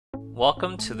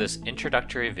Welcome to this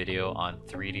introductory video on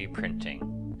 3D printing.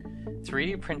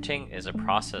 3D printing is a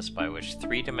process by which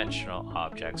three-dimensional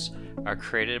objects are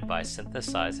created by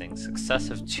synthesizing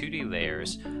successive 2D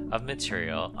layers of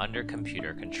material under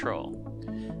computer control.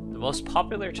 The most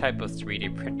popular type of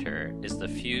 3D printer is the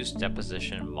fused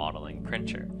deposition modeling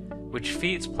printer, which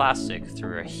feeds plastic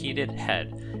through a heated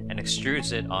head and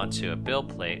extrudes it onto a build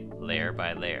plate layer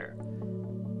by layer.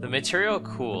 The material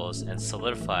cools and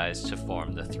solidifies to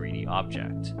form the 3D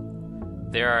object.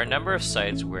 There are a number of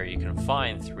sites where you can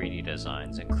find 3D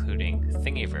designs, including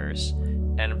Thingiverse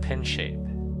and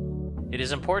Pinshape. It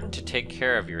is important to take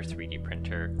care of your 3D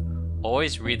printer.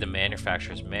 Always read the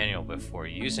manufacturer's manual before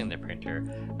using the printer,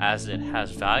 as it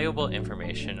has valuable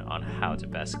information on how to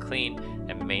best clean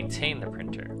and maintain the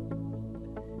printer.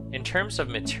 In terms of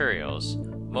materials,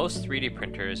 most 3D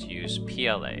printers use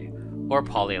PLA, or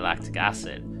polylactic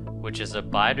acid, which is a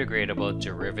biodegradable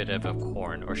derivative of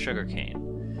corn or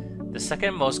sugarcane. The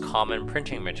second most common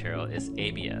printing material is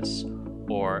ABS,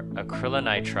 or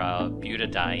acrylonitrile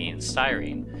butadiene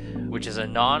styrene, which is a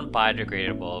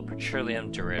non-biodegradable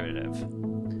petroleum derivative.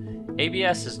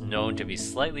 ABS is known to be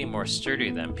slightly more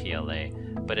sturdy than PLA,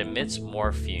 but emits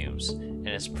more fumes and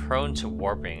is prone to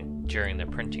warping during the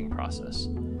printing process.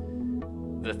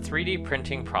 The 3D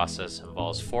printing process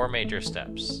involves four major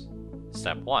steps.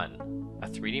 Step 1. A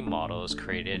 3D model is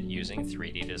created using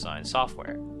 3D design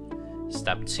software.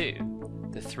 Step 2.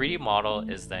 The 3D model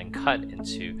is then cut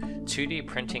into 2D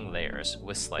printing layers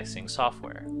with slicing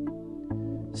software.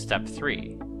 Step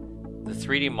 3. The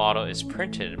 3D model is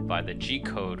printed by the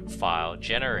G-code file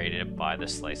generated by the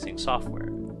slicing software.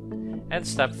 And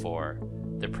Step 4.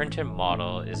 The printed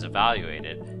model is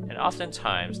evaluated, and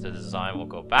oftentimes the design will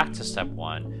go back to Step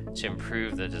 1 to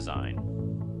improve the design.